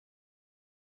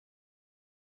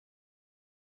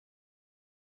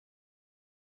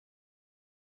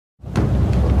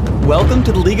Welcome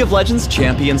to the League of Legends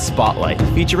Champion Spotlight,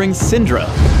 featuring Syndra,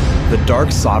 the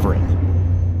Dark Sovereign.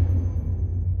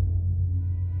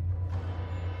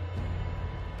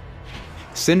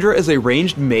 Syndra is a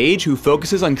ranged mage who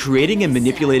focuses on creating and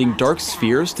manipulating dark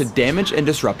spheres to damage and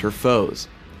disrupt her foes.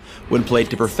 When played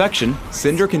to perfection,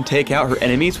 Syndra can take out her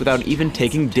enemies without even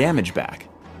taking damage back.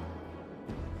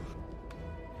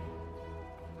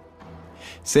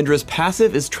 Syndra's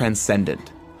passive is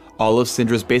Transcendent. All of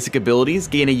Syndra's basic abilities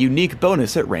gain a unique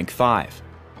bonus at rank 5.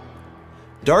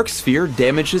 Dark Sphere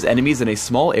damages enemies in a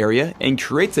small area and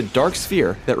creates a dark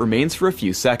sphere that remains for a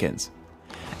few seconds.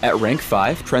 At rank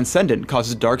 5, Transcendent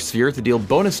causes Dark Sphere to deal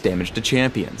bonus damage to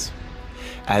champions.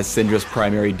 As Syndra's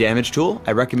primary damage tool,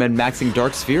 I recommend maxing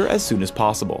Dark Sphere as soon as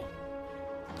possible.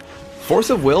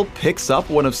 Force of Will picks up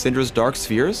one of Syndra's Dark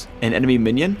Spheres, an enemy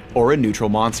minion, or a neutral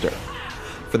monster.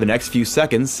 For the next few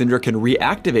seconds, Syndra can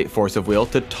reactivate Force of Will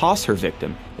to toss her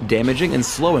victim, damaging and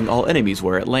slowing all enemies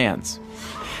where it lands.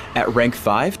 At rank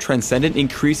 5, Transcendent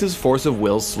increases Force of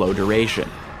Will's slow duration.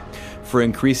 For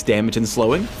increased damage and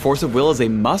slowing, Force of Will is a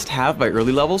must-have by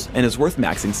early levels and is worth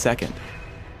maxing second.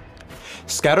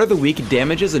 Scatter the Weak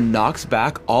damages and knocks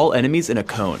back all enemies in a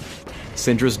cone.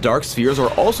 Syndra's Dark Spheres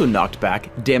are also knocked back,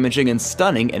 damaging and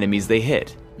stunning enemies they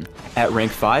hit. At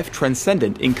rank 5,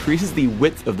 Transcendent increases the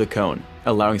width of the cone,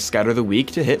 allowing Scatter the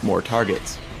Weak to hit more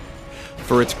targets.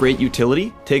 For its great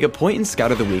utility, take a point in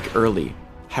Scatter the Weak early.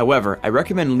 However, I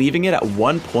recommend leaving it at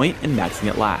 1 point and maxing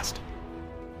it last.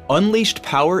 Unleashed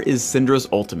Power is Syndra's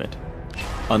ultimate.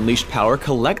 Unleashed Power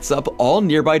collects up all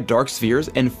nearby dark spheres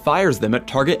and fires them at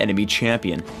target enemy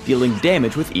champion, dealing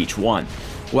damage with each one.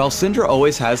 While Syndra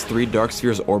always has 3 dark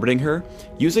spheres orbiting her,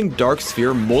 using Dark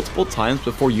Sphere multiple times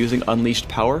before using Unleashed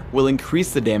Power will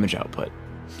increase the damage output.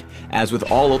 As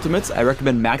with all ultimates, I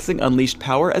recommend maxing Unleashed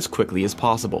Power as quickly as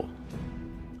possible.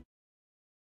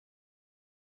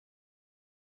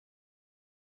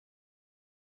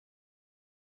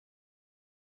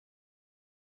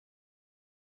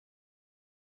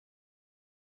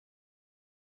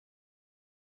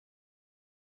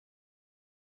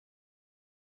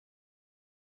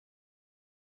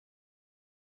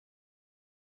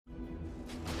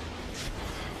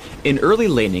 In early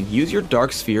laning, use your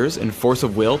Dark Spheres and Force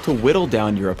of Will to whittle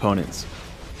down your opponents.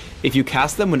 If you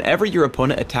cast them whenever your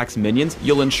opponent attacks minions,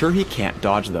 you'll ensure he can't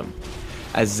dodge them.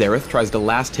 As Xerath tries to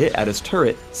last hit at his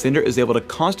turret, Syndra is able to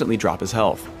constantly drop his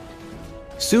health.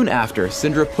 Soon after,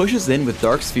 Syndra pushes in with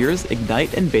Dark Spheres,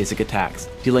 Ignite, and basic attacks,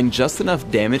 dealing just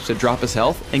enough damage to drop his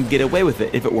health and get away with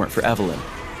it if it weren't for Evelynn.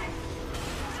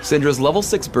 Syndra's level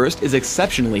 6 burst is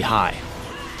exceptionally high.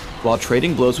 While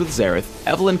trading blows with Xerath,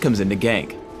 Evelynn comes in to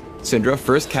gank. Syndra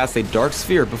first casts a Dark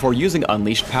Sphere before using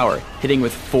Unleashed Power, hitting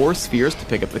with 4 spheres to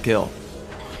pick up the kill.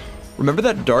 Remember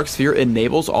that Dark Sphere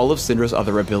enables all of Syndra's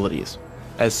other abilities.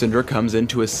 As Syndra comes in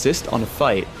to assist on a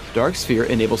fight, Dark Sphere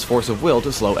enables Force of Will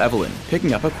to slow Evelynn,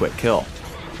 picking up a quick kill.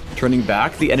 Turning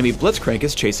back, the enemy Blitzcrank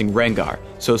is chasing Rengar,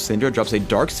 so Syndra drops a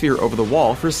Dark Sphere over the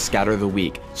wall for Scatter the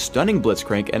Weak, stunning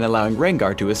Blitzcrank and allowing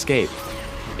Rengar to escape.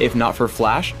 If not for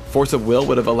Flash, Force of Will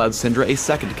would have allowed Syndra a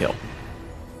second kill.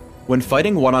 When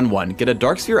fighting one-on-one, get a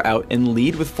Dark Sphere out and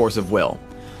lead with Force of Will.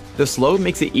 The slow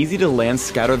makes it easy to land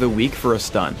Scatter the Weak for a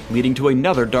stun, leading to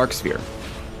another Dark Sphere.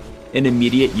 An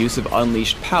immediate use of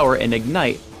Unleashed Power and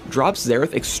Ignite drops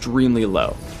Xerath extremely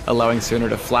low, allowing Syndra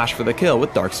to flash for the kill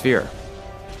with Dark Sphere.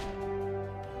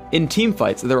 In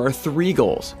teamfights, there are 3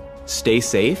 goals: stay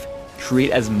safe,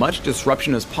 create as much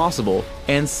disruption as possible,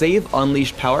 and save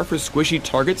Unleashed Power for squishy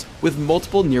targets with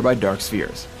multiple nearby Dark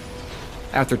Spheres.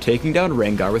 After taking down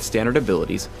Rengar with standard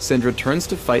abilities, Syndra turns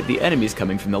to fight the enemies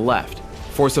coming from the left.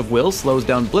 Force of Will slows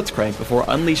down Blitzcrank before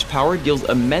Unleashed Power deals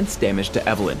immense damage to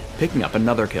Evelynn, picking up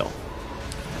another kill.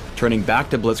 Turning back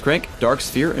to Blitzcrank, Dark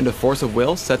Sphere into Force of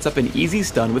Will sets up an easy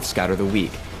stun with Scatter the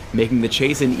Weak, making the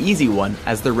chase an easy one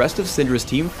as the rest of Syndra's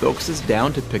team focuses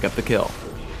down to pick up the kill.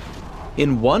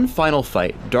 In one final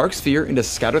fight, Dark Sphere into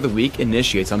Scatter the Weak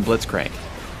initiates on Blitzcrank.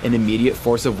 An immediate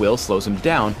Force of Will slows him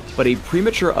down, but a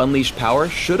premature Unleashed Power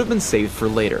should have been saved for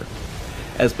later.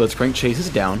 As Blitzcrank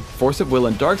chases down, Force of Will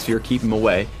and Dark Sphere keep him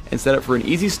away and set up for an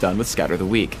easy stun with Scatter the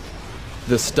Weak.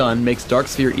 The stun makes Dark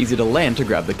Sphere easy to land to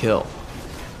grab the kill.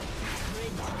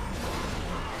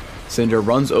 Syndra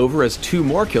runs over as 2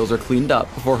 more kills are cleaned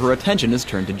up before her attention is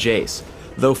turned to Jace.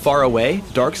 Though far away,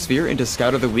 Dark Sphere into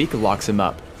Scatter the Weak locks him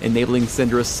up, enabling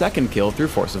Syndra's second kill through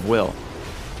Force of Will.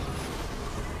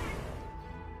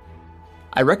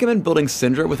 I recommend building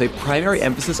Syndra with a primary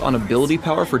emphasis on ability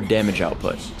power for damage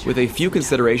output, with a few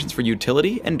considerations for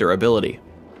utility and durability.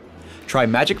 Try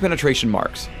Magic Penetration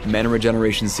Marks, Mana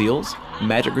Regeneration Seals,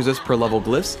 Magic Resist per level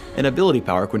glyphs, and Ability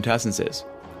Power quintessences.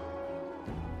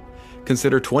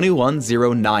 Consider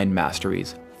 2109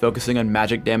 masteries, focusing on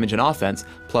magic damage and offense,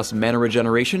 plus mana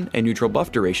regeneration and neutral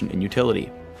buff duration in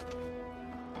utility.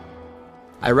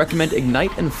 I recommend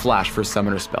Ignite and Flash for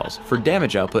summoner spells, for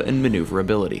damage output and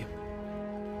maneuverability.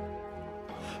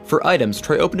 For items,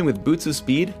 try opening with Boots of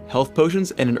Speed, Health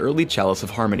Potions, and an early Chalice of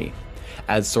Harmony.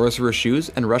 Add Sorcerer's Shoes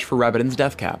and rush for Rabadon's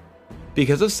Death Cap.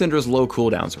 Because of Syndra's low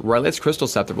cooldowns, Rylate's Crystal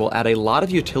Scepter will add a lot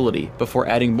of utility before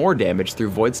adding more damage through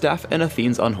Void Staff and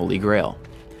Athene's Unholy Grail.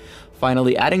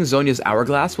 Finally, adding Zhonya's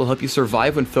Hourglass will help you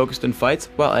survive when focused in fights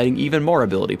while adding even more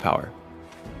ability power.